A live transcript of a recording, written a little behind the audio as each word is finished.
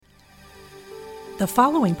The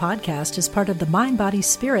following podcast is part of the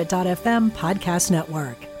MindBodySpirit.fm podcast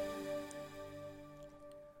network.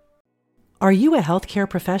 Are you a healthcare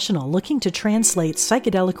professional looking to translate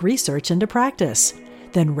psychedelic research into practice?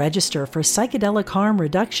 Then register for Psychedelic Harm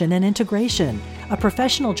Reduction and Integration, a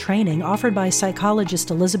professional training offered by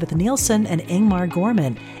psychologist Elizabeth Nielsen and Ingmar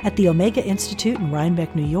Gorman at the Omega Institute in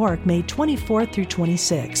Rhinebeck, New York, May 24th through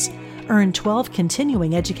 26. Earn 12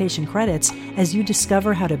 continuing education credits as you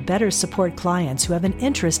discover how to better support clients who have an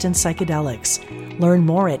interest in psychedelics. Learn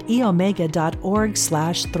more at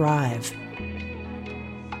eomega.org/thrive.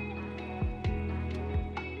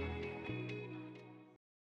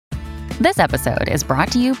 This episode is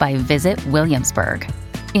brought to you by Visit Williamsburg.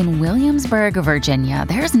 In Williamsburg, Virginia,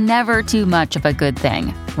 there's never too much of a good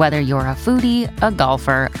thing. Whether you're a foodie, a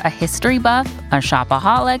golfer, a history buff, a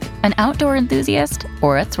shopaholic, an outdoor enthusiast,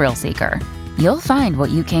 or a thrill seeker, you'll find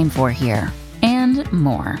what you came for here and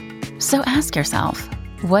more. So ask yourself,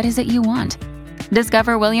 what is it you want?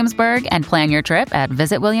 Discover Williamsburg and plan your trip at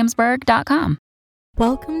visitwilliamsburg.com.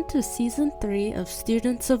 Welcome to Season 3 of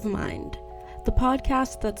Students of Mind, the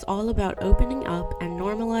podcast that's all about opening up and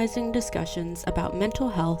normalizing discussions about mental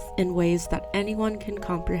health in ways that anyone can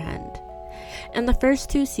comprehend. In the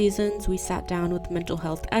first 2 seasons, we sat down with mental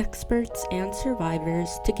health experts and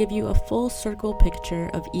survivors to give you a full circle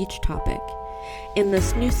picture of each topic. In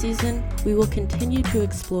this new season, we will continue to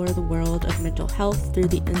explore the world of mental health through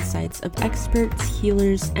the insights of experts,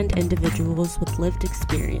 healers, and individuals with lived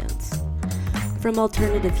experience. From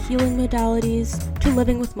alternative healing modalities to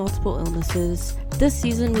living with multiple illnesses, this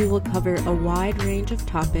season we will cover a wide range of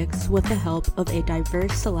topics with the help of a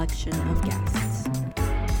diverse selection of guests.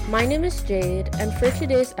 My name is Jade, and for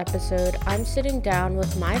today's episode, I'm sitting down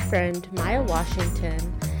with my friend Maia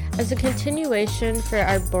Washington as a continuation for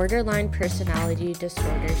our borderline personality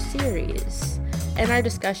disorder series. In our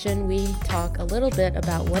discussion, we talk a little bit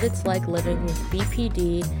about what it's like living with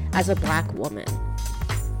BPD as a Black woman.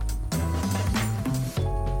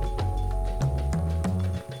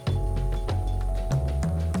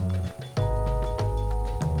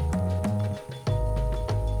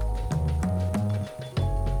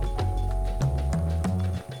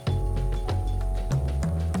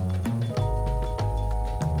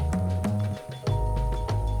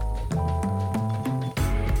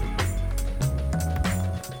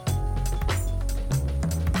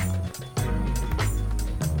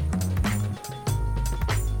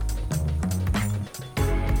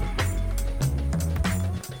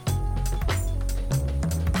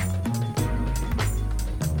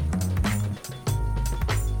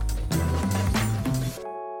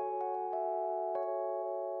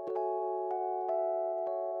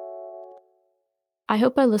 I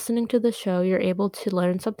hope by listening to the show, you're able to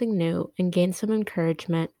learn something new and gain some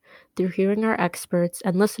encouragement through hearing our experts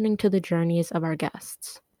and listening to the journeys of our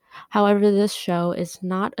guests. However, this show is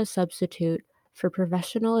not a substitute for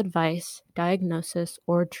professional advice, diagnosis,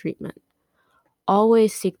 or treatment.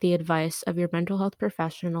 Always seek the advice of your mental health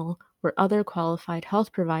professional or other qualified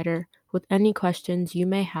health provider with any questions you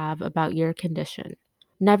may have about your condition.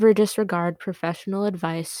 Never disregard professional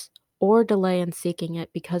advice or delay in seeking it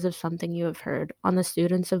because of something you have heard on the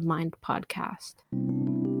Students of Mind podcast.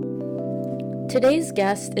 Today's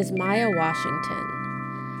guest is Maia Washington.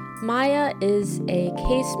 Maia is a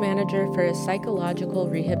case manager for a psychological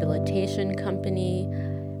rehabilitation company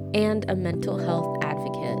and a mental health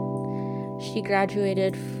advocate. She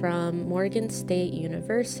graduated from Morgan State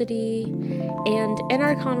University, and in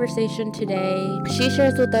our conversation today, she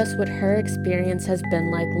shares with us what her experience has been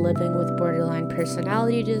like living with borderline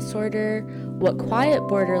personality disorder, what quiet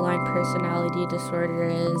borderline personality disorder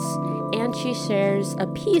is, and she shares a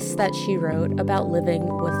piece that she wrote about living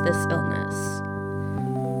with this illness.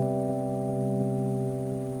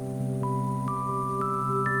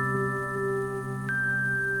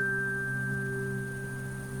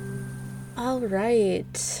 All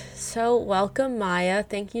right, so welcome, Maia.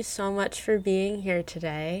 Thank you so much for being here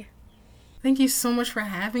today. Thank you so much for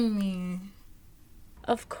having me.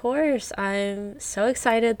 Of course, I'm so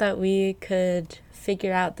excited that we could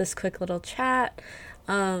figure out this quick little chat,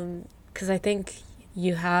 because I think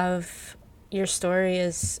your story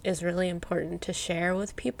is really important to share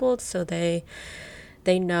with people so they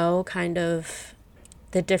know kind of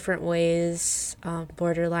the different ways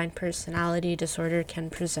borderline personality disorder can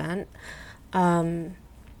present. And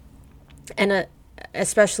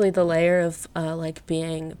especially the layer of like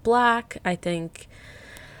being Black. I think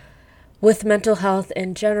with mental health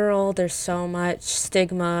in general, there's so much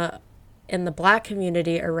stigma in the Black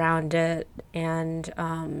community around it, and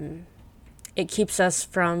it keeps us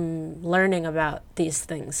from learning about these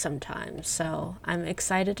things sometimes. So I'm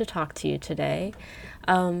excited to talk to you today.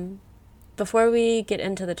 Before we get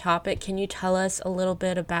into the topic, can you tell us a little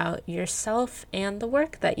bit about yourself and the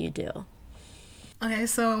work that you do? Okay,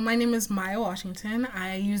 so my name is Maia Washington.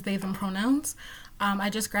 I use they, them pronouns. I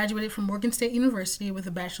just graduated from Morgan State University with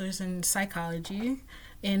a bachelor's in psychology.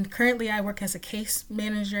 And currently I work as a case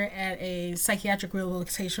manager at a psychiatric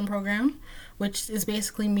rehabilitation program, which is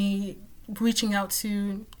basically me reaching out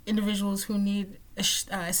to individuals who need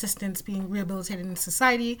assistance being rehabilitated in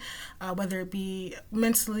society, whether it be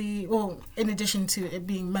mentally, well, in addition to it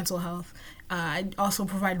being mental health. I also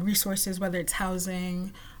provide resources, whether it's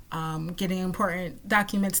housing, getting important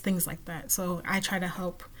documents, things like that. So I try to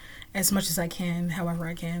help as much as I can, however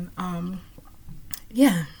I can.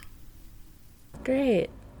 Yeah. Great.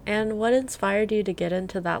 And what inspired you to get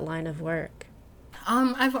into that line of work?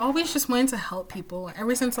 I've always just wanted to help people.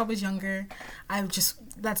 Ever since I was younger,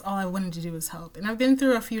 that's all I wanted to do was help. And I've been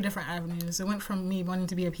through a few different avenues. It went from me wanting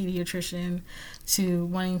to be a pediatrician to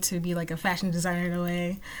wanting to be like a fashion designer in a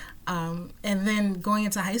way. And then going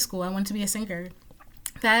into high school, I wanted to be a singer.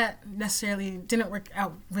 That necessarily didn't work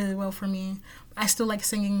out really well for me. I still like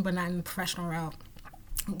singing, but not in the professional route.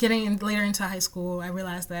 Later into high school, I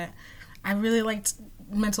realized that I really liked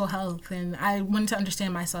mental health, and I wanted to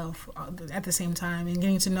understand myself at the same time, and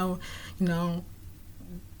getting to know,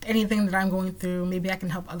 anything that I'm going through, maybe I can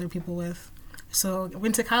help other people with. So I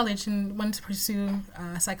went to college and wanted to pursue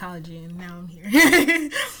psychology, and now I'm here.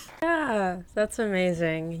 Yeah, that's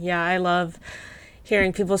amazing. Yeah, I love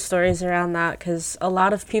hearing people's stories around that, because a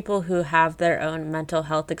lot of people who have their own mental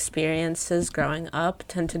health experiences growing up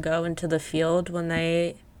tend to go into the field when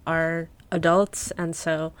they are adults, and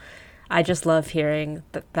so I just love hearing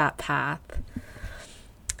that path.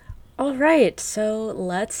 All right, so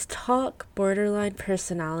let's talk borderline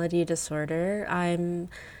personality disorder. I'm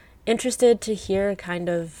interested to hear kind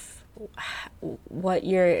of what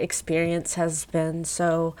your experience has been.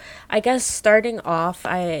 So I guess starting off,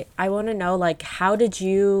 I want to know, like, how did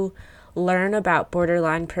you learn about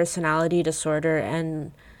borderline personality disorder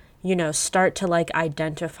and, start to like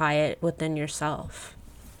identify it within yourself?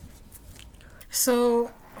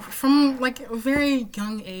 So from like a very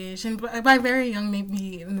young age, and by very young,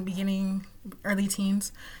 maybe in the beginning, early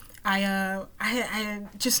teens, I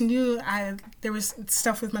just knew there was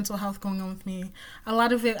stuff with mental health going on with me. A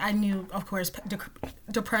lot of it I knew, of course,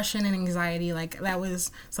 depression and anxiety, like that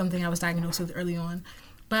was something I was diagnosed with early on.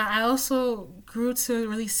 But I also grew to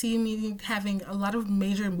really see me having a lot of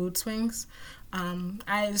major mood swings.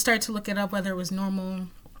 I started to look it up, whether it was normal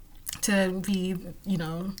to be,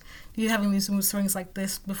 you having these mood swings like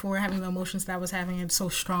this before having the emotions that I was having it so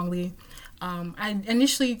strongly. I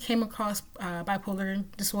initially came across bipolar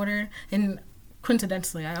disorder, and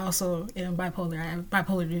coincidentally, I also am bipolar. I have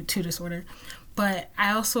bipolar 2 disorder. But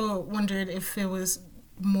I also wondered if it was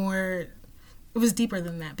deeper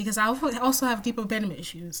than that, because I also have deep abandonment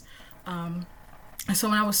issues. And so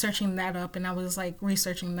when I was searching that up and I was like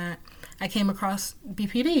researching that, I came across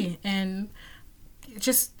BPD, and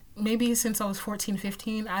just maybe since I was 14,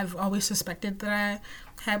 15, I've always suspected that I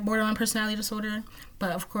had borderline personality disorder.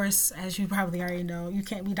 But of course, as you probably already know, you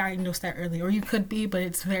can't be diagnosed that early, or you could be, but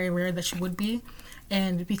it's very rare that you would be.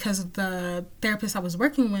 And because of the therapist I was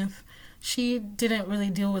working with, she didn't really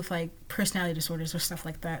deal with like personality disorders or stuff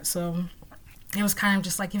like that. So it was kind of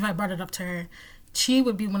just like, if I brought it up to her, she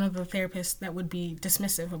would be one of the therapists that would be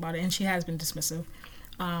dismissive about it, and she has been dismissive.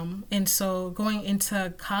 And so going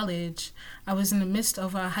into college, I was in the midst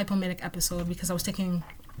of a hypomanic episode because I was taking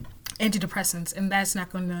antidepressants, and that's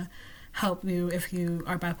not going to help you if you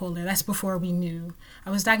are bipolar. That's before we knew.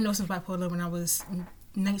 I was diagnosed with bipolar when I was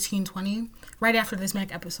 19, 20. Right after this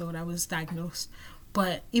manic episode, I was diagnosed.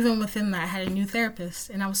 But even within that, I had a new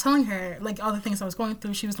therapist, and I was telling her like all the things I was going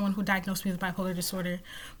through. She was the one who diagnosed me with bipolar disorder.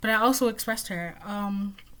 But I also expressed to her,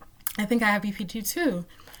 I think I have BPD too.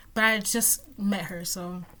 But I had just met her,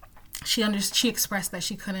 so she expressed that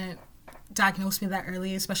she couldn't diagnose me that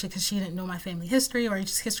early, especially because she didn't know my family history or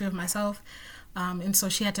just history of myself. And so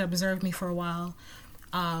she had to observe me for a while.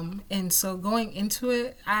 And so going into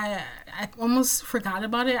it, I almost forgot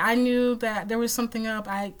about it. I knew that there was something up.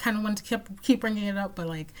 I kind of wanted to keep bringing it up, but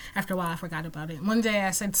like after a while I forgot about it. One day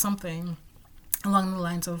I said something along the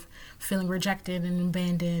lines of feeling rejected and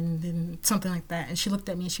abandoned and something like that. And she looked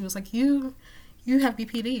at me and she was like, you have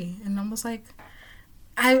BPD. And I was like,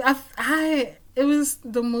 it was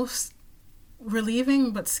the most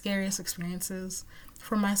relieving but scariest experiences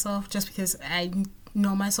for myself, just because I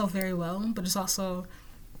know myself very well, but it's also,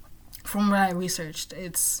 from what I researched,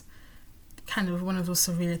 it's kind of one of those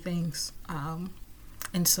severe things.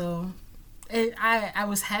 And so I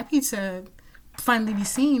was happy to finally be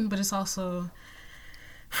seen, but it's also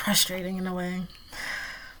frustrating in a way.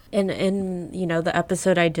 In the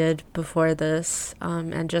episode I did before this,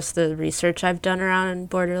 and just the research I've done around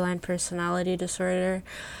borderline personality disorder,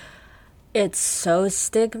 it's so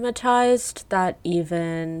stigmatized that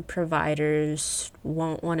even providers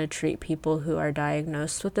won't want to treat people who are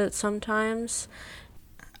diagnosed with it sometimes.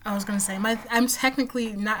 I was going to say, I'm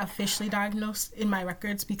technically not officially diagnosed in my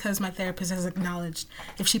records because my therapist has acknowledged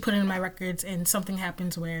if she put it in my records and something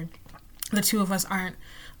happens where the two of us aren't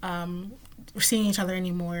seeing each other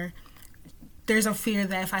anymore, there's a fear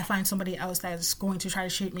that if I find somebody else that's going to try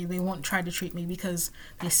to treat me, they won't try to treat me because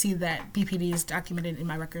they see that BPD is documented in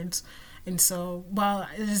my records. And so while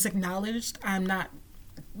it is acknowledged, I'm not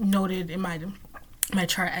noted in my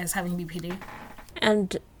chart as having BPD.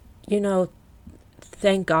 And,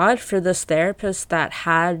 thank God for this therapist that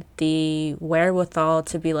had the wherewithal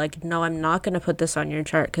to be like, no, I'm not going to put this on your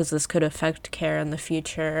chart because this could affect care in the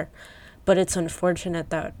future. But it's unfortunate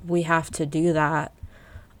that we have to do that.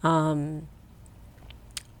 So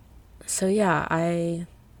yeah,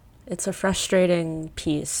 it's a frustrating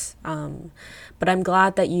piece. But I'm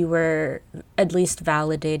glad that you were at least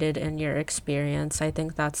validated in your experience. I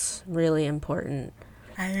think that's really important.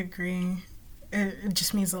 I agree. It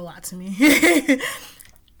just means a lot to me.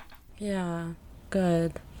 Yeah,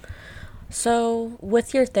 good. So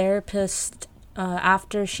with your therapist,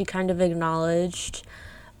 after she kind of acknowledged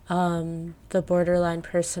the borderline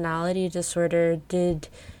personality disorder, did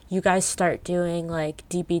you guys start doing like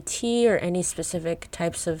DBT or any specific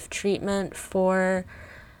types of treatment for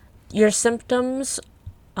your symptoms,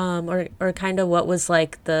 or kind of what was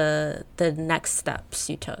like the next steps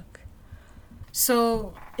you took?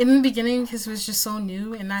 So in the beginning, because it was just so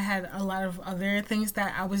new and I had a lot of other things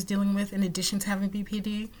that I was dealing with in addition to having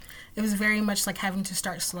BPD, it was very much like having to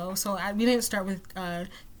start slow. So we didn't start with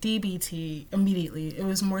DBT immediately. It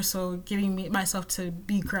was more so getting myself to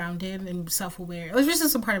be grounded and self-aware. It was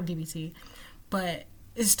just a part of DBT. But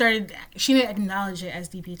she didn't acknowledge it as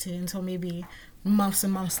DBT until maybe months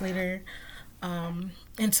and months later. And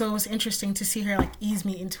so it was interesting to see her like ease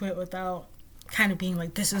me into it without kind of being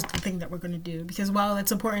like, this is the thing that we're going to do. Because while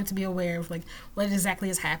it's important to be aware of like what exactly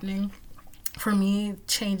is happening, for me,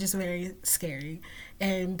 change is very scary.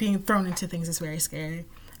 And being thrown into things is very scary.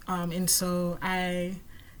 And so I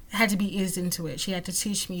had to be eased into it. She had to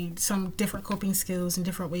teach me some different coping skills and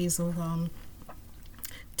different ways of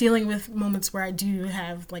dealing with moments where I do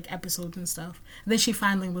have like episodes and stuff. And then she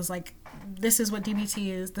finally was like, this is what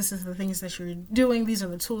DBT is. This is the things that you're doing. These are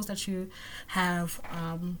the tools that you have.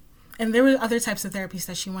 And there were other types of therapies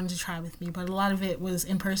that she wanted to try with me, but a lot of it was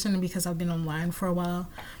in person, and because I've been online for a while,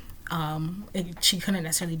 she couldn't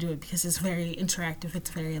necessarily do it because it's very interactive. It's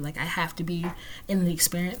very like I have to be in the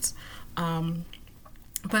experience.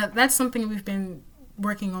 But that's something we've been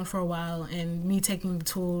working on for a while, and me taking the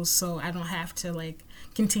tools so I don't have to like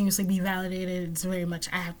continuously be validated. It's very much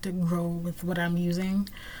I have to grow with what I'm using.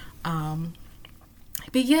 But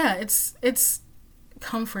yeah, it's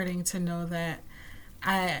comforting to know that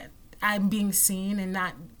I'm being seen and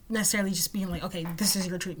not necessarily just being like, okay, this is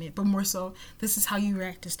your treatment, but more so this is how you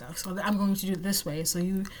react to stuff. So I'm going to do it this way. So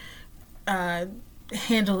you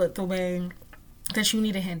handle it the way that you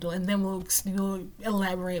need to handle, and then we'll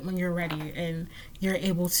elaborate when you're ready and you're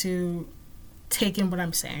able to take in what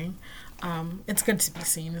I'm saying. It's good to be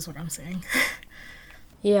seen is what I'm saying.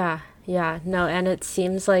 Yeah, no, and it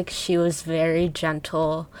seems like she was very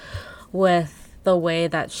gentle with the way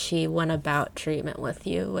that she went about treatment with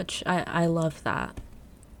you, which I love that.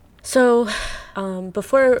 So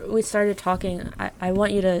before we started talking, I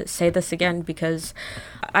want you to say this again because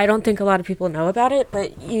I don't think a lot of people know about it,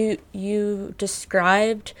 but you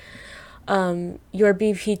described your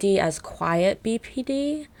BPD as quiet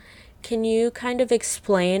BPD. Can you kind of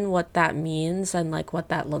explain what that means and like what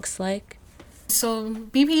that looks like? So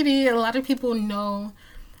BPD, a lot of people know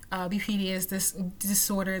BPD is this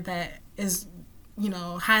disorder that is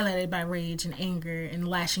highlighted by rage and anger and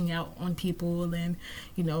lashing out on people and,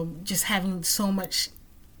 just having so much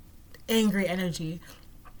angry energy.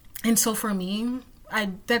 And so for me,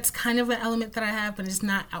 that's kind of an element that I have, but it's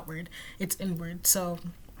not outward, it's inward. So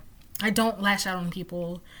I don't lash out on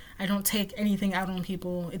people. I don't take anything out on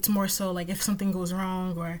people. It's more so like if something goes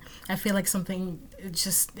wrong or I feel like something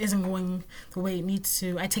just isn't going the way it needs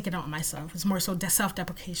to, I take it out on myself. It's more so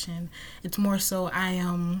self-deprecation. It's more so I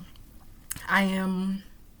am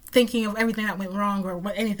thinking of everything that went wrong or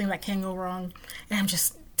anything that can go wrong, and I'm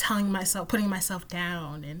just putting myself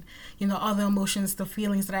down, and, all the emotions, the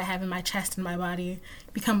feelings that I have in my chest and my body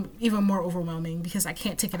become even more overwhelming because I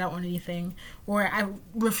can't take it out on anything, or I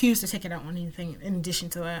refuse to take it out on anything in addition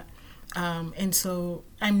to that. And so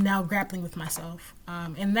I'm now grappling with myself.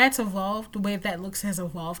 And that's evolved. The way that looks has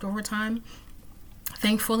evolved over time,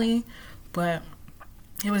 thankfully. But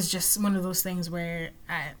it was just one of those things where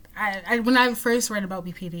I when I first read about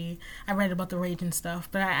BPD, I read about the rage and stuff.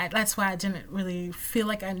 But that's why I didn't really feel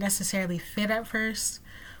like I necessarily fit at first.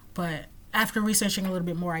 But after researching a little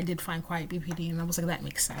bit more, I did find quiet BPD, and I was like, that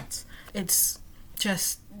makes sense. It's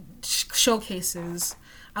just showcases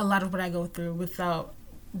a lot of what I go through without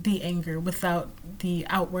the anger, without the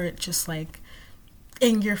outward, just like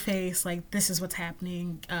in your face, like, this is what's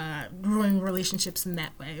happening, ruining relationships in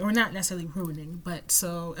that way, or not necessarily ruining, but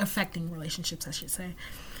so affecting relationships, I should say.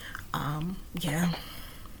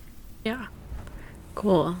 Yeah,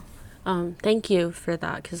 cool. Thank you for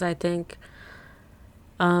that, because I think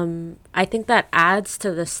that adds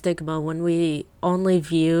to the stigma when we only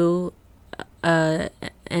view an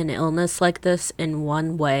illness like this in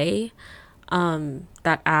one way.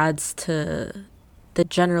 That adds to the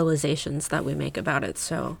generalizations that we make about it.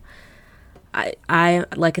 So I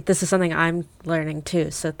like, this is something I'm learning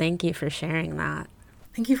too. So thank you for sharing that.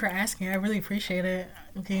 Thank you for asking. I really appreciate it.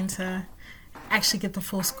 I'm getting to actually get the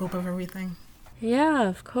full scope of everything. Yeah,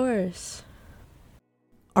 of course.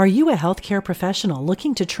 Are you a healthcare professional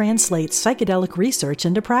looking to translate psychedelic research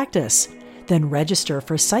into practice? Then register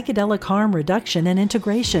for Psychedelic Harm Reduction and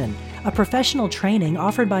Integration, a professional training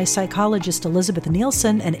offered by psychologist Elizabeth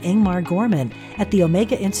Nielsen and Ingmar Gorman at the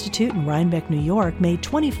Omega Institute in Rhinebeck, New York, May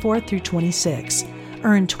 24th through 26.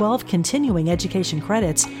 Earn 12 continuing education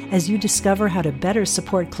credits as you discover how to better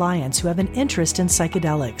support clients who have an interest in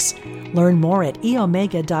psychedelics. Learn more at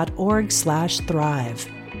eomega.org/thrive.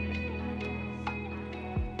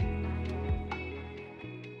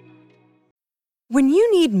 When you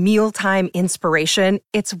need mealtime inspiration,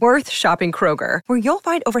 it's worth shopping Kroger, where you'll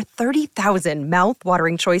find over 30,000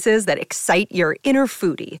 mouth-watering choices that excite your inner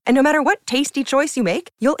foodie. And no matter what tasty choice you make,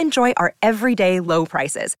 you'll enjoy our everyday low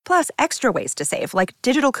prices, plus extra ways to save, like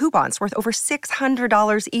digital coupons worth over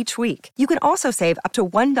 $600 each week. You can also save up to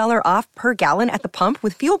 $1 off per gallon at the pump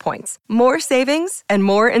with fuel points. More savings and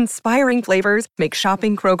more inspiring flavors make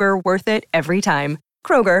shopping Kroger worth it every time.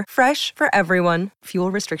 Kroger, fresh for everyone.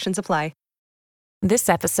 Fuel restrictions apply. This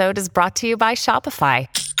episode is brought to you by Shopify.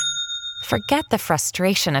 Forget the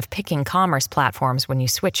frustration of picking commerce platforms when you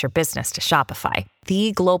switch your business to Shopify,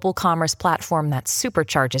 the global commerce platform that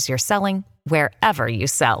supercharges your selling wherever you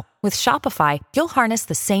sell. With Shopify, you'll harness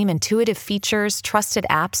the same intuitive features, trusted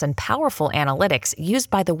apps, and powerful analytics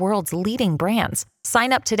used by the world's leading brands.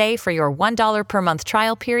 Sign up today for your $1 per month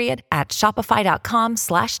trial period at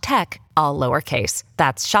shopify.com/tech, all lowercase.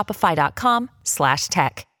 That's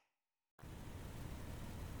shopify.com/tech.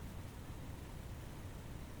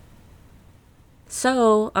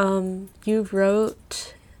 So, you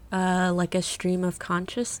wrote like a stream of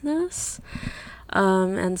consciousness,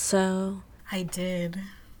 and so... I did.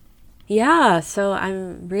 Yeah, so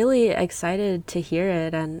I'm really excited to hear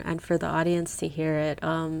it and for the audience to hear it.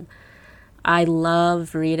 I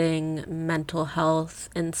love reading mental health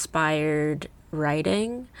inspired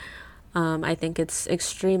writing. I think it's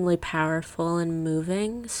extremely powerful and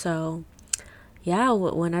moving. So yeah,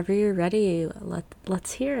 whenever you're ready,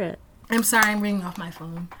 let's hear it. I'm sorry, I'm reading off my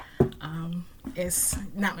phone. It's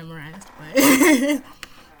not memorized, but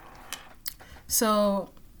so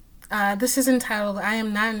this is entitled, I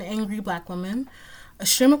Am Not an Angry Black Woman, a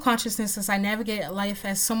stream of consciousness as I navigate life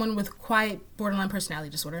as someone with quiet borderline personality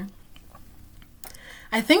disorder.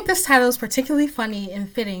 I think this title is particularly funny and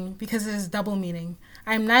fitting because it is double meaning.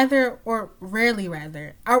 I am neither, or rarely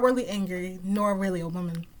rather, outwardly angry nor really a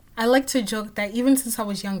woman. I like to joke that even since I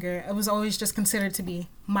was younger, I was always just considered to be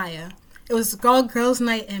Maia. It was all girls'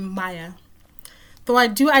 night and Maia. Though I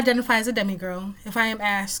do identify as a demigirl, if I am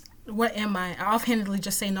asked, what am I offhandedly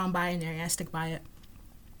just say non-binary, I stick by it.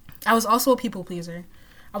 I was also a people pleaser.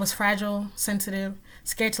 I was fragile, sensitive,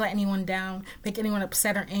 scared to let anyone down, make anyone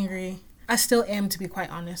upset or angry. I still am, to be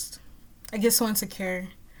quite honest. I get so insecure.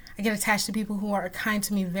 I get attached to people who are kind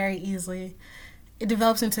to me very easily. It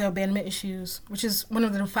develops into abandonment issues, which is one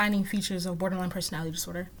of the defining features of borderline personality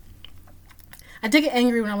disorder. I did get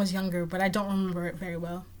angry when I was younger, but I don't remember it very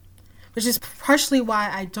well, which is partially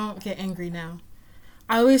why I don't get angry now.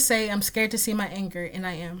 I always say I'm scared to see my anger, and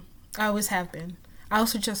I am. I always have been. I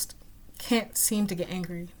also just can't seem to get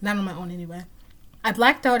angry, not on my own anyway. I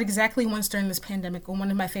blacked out exactly once during this pandemic on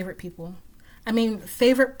one of my favorite people. I mean,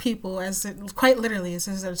 favorite people, as it, quite literally, is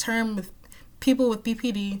a term with people with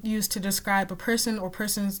BPD use to describe a person or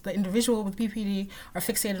persons the individual with BPD are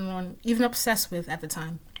fixated on, even obsessed with at the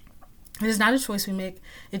time. It is not a choice we make,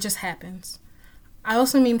 it just happens. I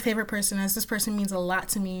also mean favorite person, as this person means a lot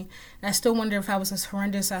to me, and I still wonder if I was as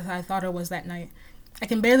horrendous as I thought I was that night. I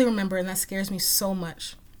can barely remember, and that scares me so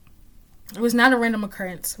much. It was not a random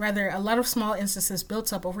occurrence, rather a lot of small instances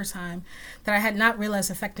built up over time that I had not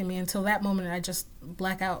realized affected me until that moment I just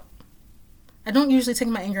black out. I don't usually take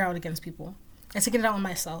my anger out against people. I take it out on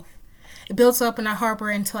myself. It builds up and I harbor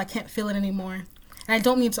it until I can't feel it anymore. And I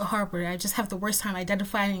don't need to harbor it, I just have the worst time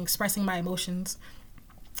identifying and expressing my emotions.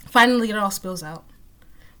 Finally, it all spills out.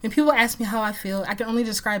 When people ask me how I feel, I can only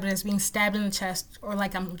describe it as being stabbed in the chest or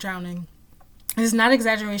like I'm drowning. It is not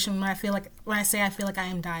exaggeration when I say I feel like I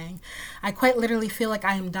am dying. I quite literally feel like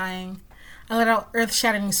I am dying. I let out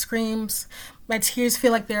earth-shattering screams. My tears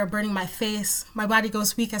feel like they are burning my face. My body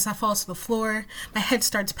goes weak as I fall to the floor. My head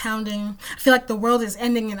starts pounding. I feel like the world is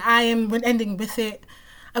ending and I am ending with it.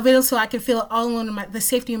 I wait until I can feel it all alone in the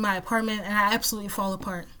safety of my apartment, and I absolutely fall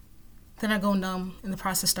apart. Then I go numb, and the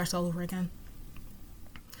process starts all over again.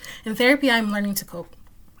 In therapy, I am learning to cope.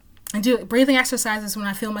 I do breathing exercises when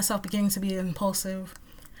I feel myself beginning to be impulsive.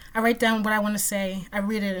 I write down what I want to say, I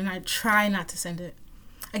read it, and I try not to send it.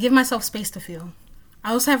 I give myself space to feel.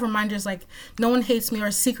 I also have reminders like no one hates me or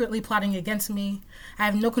is secretly plotting against me. I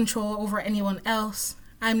have no control over anyone else.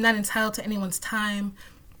 I am not entitled to anyone's time.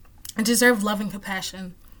 I deserve love and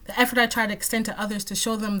compassion. The effort I try to extend to others to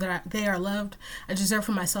show them that they are loved, I deserve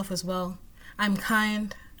for myself as well. I'm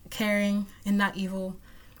kind, caring, and not evil.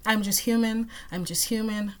 I'm just human. I'm just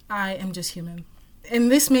human. I am just human.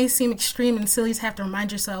 And this may seem extreme and silly to have to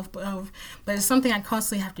remind yourself of, but it's something I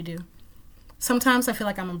constantly have to do. Sometimes I feel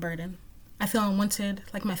like I'm a burden. I feel unwanted,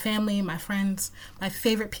 like my family, my friends, my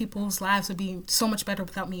favorite people's lives would be so much better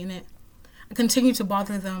without me in it. I continue to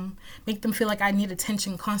bother them, make them feel like I need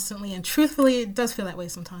attention constantly, and truthfully, it does feel that way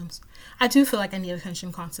sometimes. I do feel like I need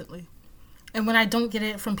attention constantly. And when I don't get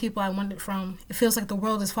it from people I want it from, it feels like the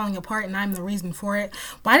world is falling apart and I'm the reason for it.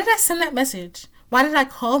 Why did I send that message? Why did I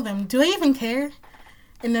call them? Do I even care?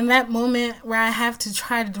 And in that moment where I have to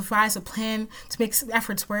try to devise a plan to make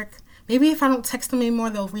efforts work, maybe if I don't text them anymore,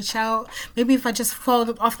 they'll reach out. Maybe if I just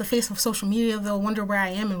fall off the face of social media, they'll wonder where I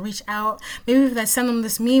am and reach out. Maybe if I send them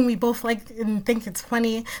this meme we both like and think it's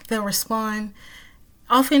funny, they'll respond.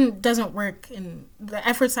 Often doesn't work, and the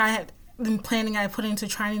efforts I had been planning, I put into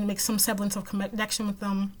trying to make some semblance of connection with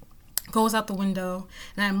them goes out the window,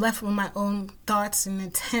 and I'm left with my own thoughts and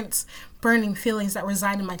intense burning feelings that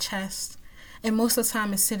reside in my chest. And most of the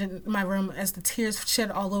time I sit in my room as the tears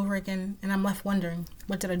shed all over again, and I'm left wondering,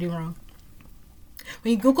 what did I do wrong?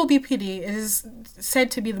 When you Google BPD, it is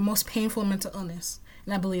said to be the most painful mental illness,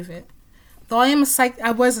 and I believe it. Though I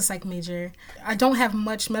was a psych major, I don't have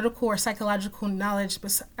much medical or psychological knowledge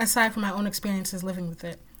aside from my own experiences living with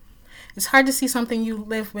it. It's hard to see something you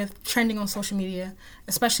live with trending on social media,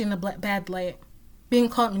 especially in a bad light. Being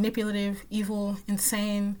called manipulative, evil,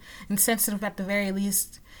 insane, insensitive at the very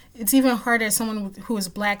least. It's even harder as someone who is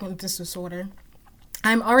Black with this disorder.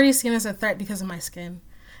 I'm already seen as a threat because of my skin.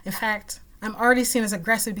 In fact, I'm already seen as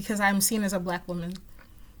aggressive because I'm seen as a Black woman.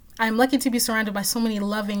 I'm lucky to be surrounded by so many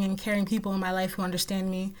loving and caring people in my life who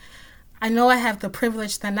understand me. I know I have the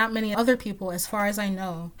privilege that not many other people, as far as I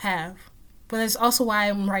know, have. But that's also why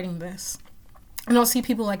I'm writing this. I don't see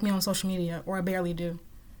people like me on social media, or I barely do.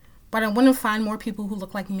 But I want to find more people who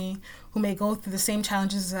look like me, who may go through the same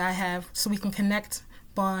challenges as I have, so we can connect,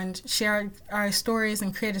 bond, share our stories,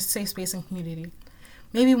 and create a safe space and community.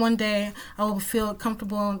 Maybe one day I will feel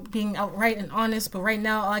comfortable being outright and honest, but right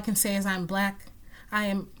now all I can say is I'm Black. I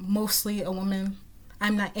am mostly a woman.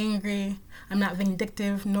 I'm not angry. I'm not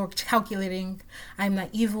vindictive nor calculating. I'm not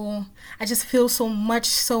evil. I just feel so much,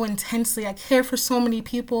 so intensely. I care for so many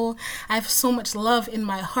people. I have so much love in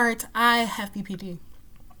my heart. I have BPD.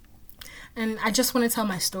 And I just want to tell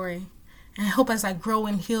my story. And I hope as I grow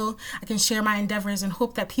and heal, I can share my endeavors and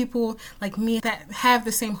hope that people like me that have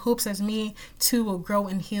the same hopes as me too will grow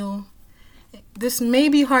and heal. This may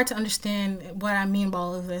be hard to understand what I mean by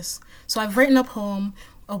all of this. So I've written a poem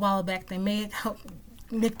a while back that may help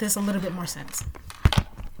make this a little bit more sense.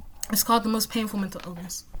 It's called The Most Painful Mental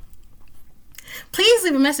Illness. Please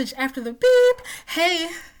leave a message after the beep. Hey,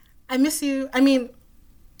 I miss you. I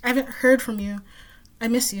haven't heard from you. I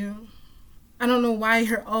miss you. I don't know why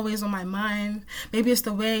you're always on my mind. Maybe it's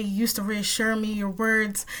the way you used to reassure me, your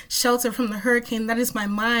words, shelter from the hurricane. That is my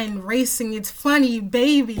mind racing. It's funny,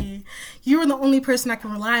 baby. You were the only person I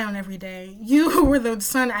can rely on every day. You were the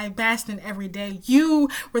sun I basked in every day. You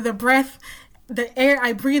were the breath, the air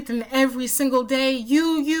I breathed in every single day.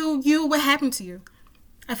 You, what happened to you?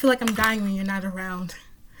 I feel like I'm dying when you're not around.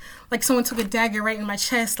 Like someone took a dagger right in my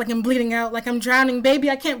chest, like I'm bleeding out, like I'm drowning. Baby,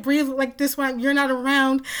 I can't breathe like this when you're not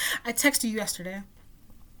around. I texted you yesterday.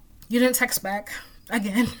 You didn't text back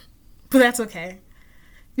again, but that's okay.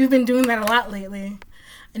 You've been doing that a lot lately.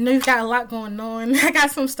 I know you've got a lot going on. I got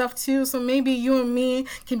some stuff too, so maybe you and me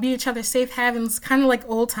can be each other's safe havens, kind of like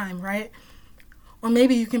old time, right? Or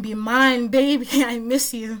maybe you can be mine, baby. I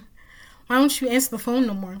miss you. Why don't you answer the phone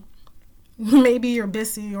no more? Maybe you're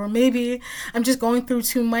busy, or maybe I'm just going through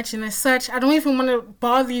too much, and as such, I don't even want to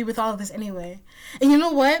bother you with all of this anyway. And you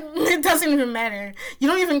know what? It doesn't even matter. You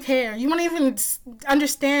don't even care. You won't even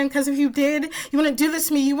understand, because if you did, you want to do this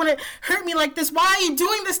to me. You want to hurt me like this. Why are you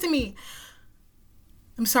doing this to me?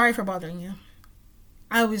 I'm sorry for bothering you.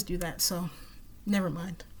 I always do that, so never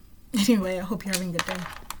mind. Anyway, I hope you're having a good day.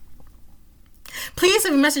 Please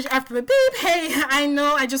leave a message after the beep. Hey, I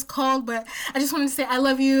know I just called, but I just wanted to say I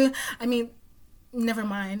love you. I mean, never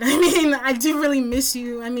mind. I mean, I do really miss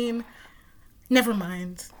you. I mean, never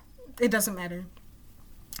mind. It doesn't matter.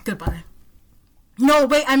 Goodbye. No,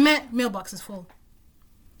 wait, I meant mailbox is full.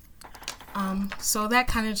 So that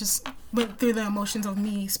kind of just went through the emotions of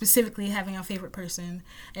me specifically having a favorite person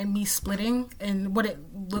and me splitting and what it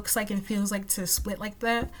looks like and feels like to split like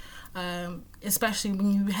that. Especially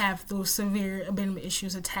when you have those severe abandonment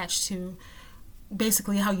issues attached to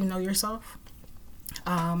basically how you know yourself.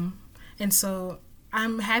 And so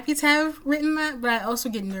I'm happy to have written that, but I also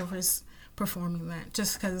get nervous performing that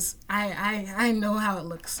just because I know how it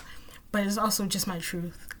looks, but it's also just my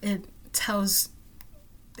truth. It tells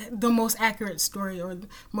the most accurate story or the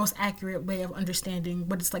most accurate way of understanding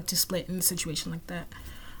what it's like to split in a situation like that.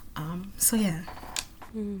 So yeah.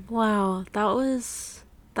 Wow,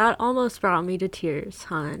 that almost brought me to tears,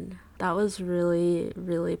 hon. That was really,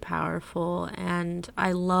 really powerful. And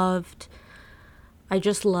I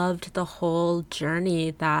just loved the whole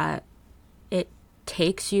journey that it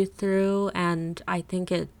takes you through. And I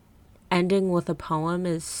think it ending with a poem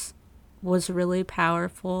was really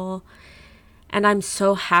powerful. And I'm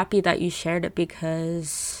so happy that you shared it,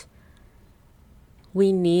 because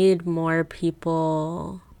we need more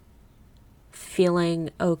people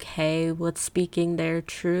feeling okay with speaking their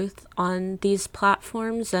truth on these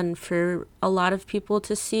platforms, and for a lot of people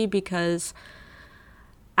to see, because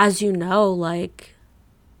as you know, like,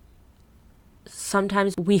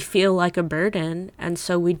 sometimes we feel like a burden, and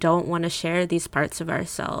so we don't want to share these parts of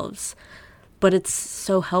ourselves. But it's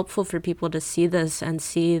so helpful for people to see this and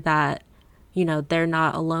see that, you know, they're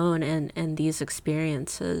not alone in these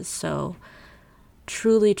experiences. So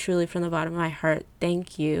truly, truly, from the bottom of my heart,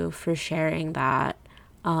 thank you for sharing that.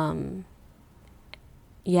 Yeah,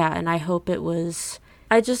 and I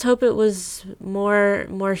just hope it was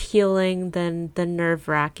more healing than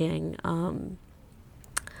nerve-wracking.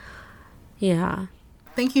 Yeah.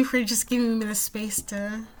 Thank you for just giving me the space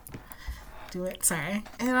to do it. Sorry.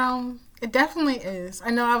 And it definitely is. I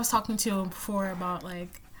know I was talking to you before about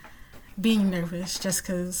like being nervous just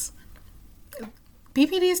because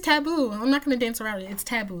BPD is taboo. I'm not going to dance around it. It's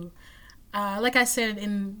taboo. Like I said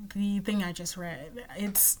in the thing I just read,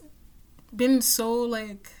 it's been so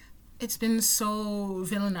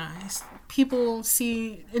villainized. People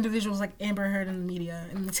see individuals like Amber Heard in the media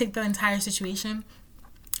and they take the entire situation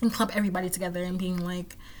and clump everybody together and being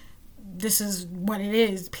like, this is what it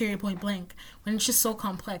is, period, point blank, when it's just so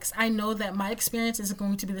complex. I know that my experience isn't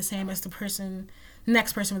going to be the same as the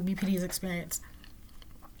next person with BPD's experience,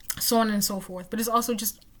 so on and so forth. But it's also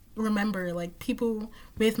just remember, like, people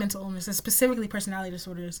with mental illnesses, specifically personality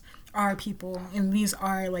disorders, are people, and these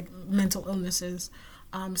are like mental illnesses.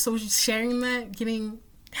 So just sharing that,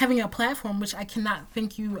 having a platform, which I cannot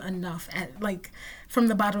thank you enough at, like, from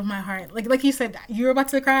the bottom of my heart. Like you said, you were about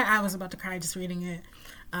to cry, I was about to cry just reading it,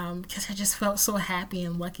 because I just felt so happy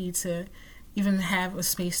and lucky to even have a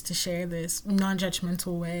space to share this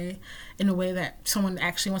non-judgmental way, in a way that someone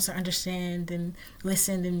actually wants to understand and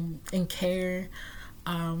listen and care,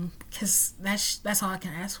 because that's all I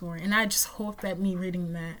can ask for. And I just hope that me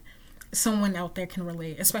reading that, someone out there can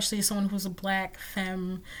relate, especially someone who's a black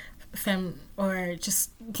femme, or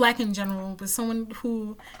just black in general, but someone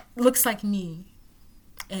who looks like me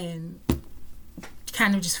and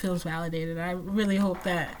kind of just feels validated. I really hope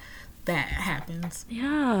that happens.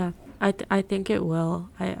 Yeah, I think it will.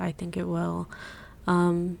 I think it will.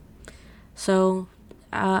 So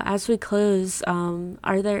as we close,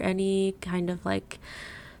 are there any kind of like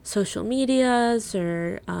social medias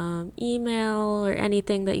or email or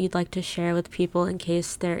anything that you'd like to share with people in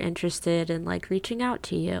case they're interested in like reaching out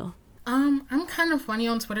to you? I'm kind of funny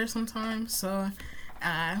on Twitter sometimes, so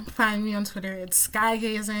find me on Twitter. It's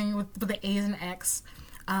skygazing with the A's and X.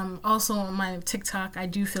 Also on my TikTok, I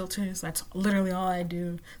do filters. That's literally all I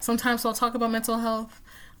do. Sometimes I'll talk about mental health.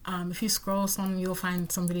 If you scroll some, you'll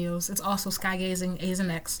find some videos. It's also sky gazing, A's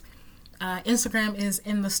and X. Instagram is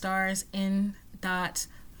in the stars, in dot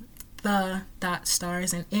the dot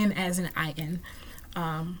stars, and in as in IN.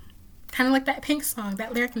 Kind of like that Pink song,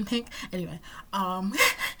 that lyric in Pink. Anyway,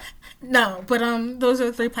 no, but those are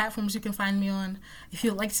the 3 platforms you can find me on. If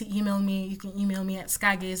you'd like to email me, you can email me at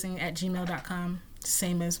skygazing@gmail.com,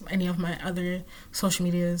 same as any of my other social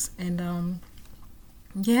medias. And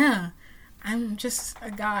yeah, I'm just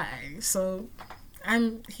a guy, so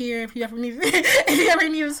I'm here if you ever need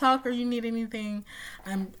to talk or you need anything.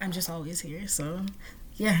 I'm just always here. So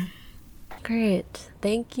yeah. Great.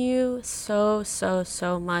 Thank you so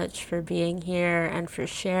much for being here and for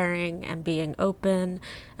sharing and being open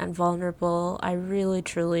and vulnerable. I really,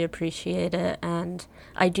 truly appreciate it. And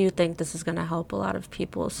I do think this is going to help a lot of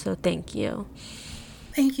people. So thank you.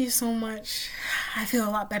 Thank you so much. I feel a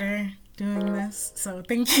lot better doing this. So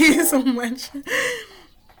thank you so much.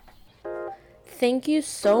 Thank you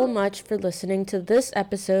so much for listening to this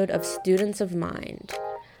episode of Students of Mind.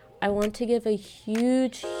 I want to give a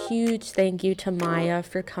huge thank you to Maia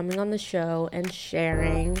for coming on the show and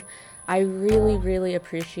sharing. I really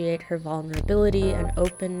appreciate her vulnerability and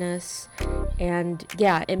openness. And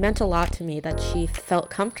yeah, it meant a lot to me that she felt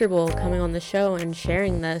comfortable coming on the show and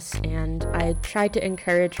sharing this. And I tried to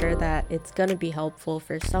encourage her that it's going to be helpful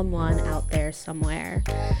for someone out there somewhere.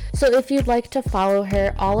 So if you'd like to follow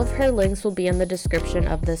her, all of her links will be in the description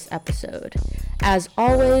of this episode. As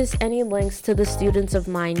always, any links to the Students of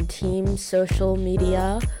Mind team's social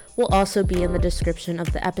media will also be in the description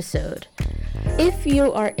of the episode. If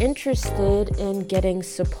you are interested in getting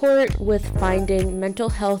support with finding mental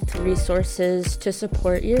health resources to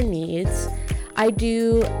support your needs, I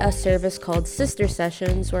do a service called Sister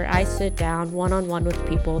Sessions where I sit down one-on-one with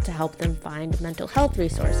people to help them find mental health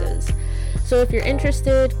resources. So if you're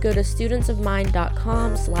interested, go to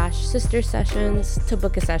studentsofmind.com/sister sessions to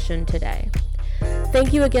book a session today.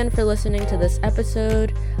 Thank you again for listening to this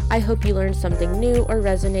episode. I hope you learned something new or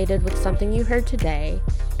resonated with something you heard today,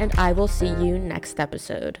 and I will see you next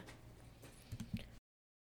episode.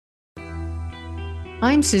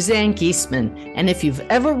 I'm Suzanne Giesman, and if you've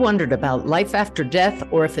ever wondered about life after death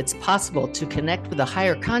or if it's possible to connect with a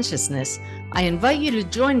higher consciousness, I invite you to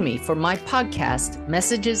join me for my podcast,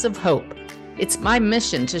 Messages of Hope. It's my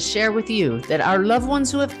mission to share with you that our loved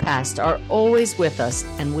ones who have passed are always with us,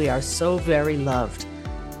 and we are so very loved.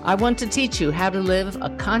 I want to teach you how to live a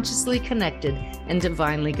consciously connected and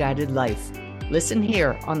divinely guided life. Listen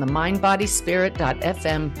here on the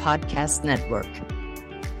mindbodyspirit.fm podcast network.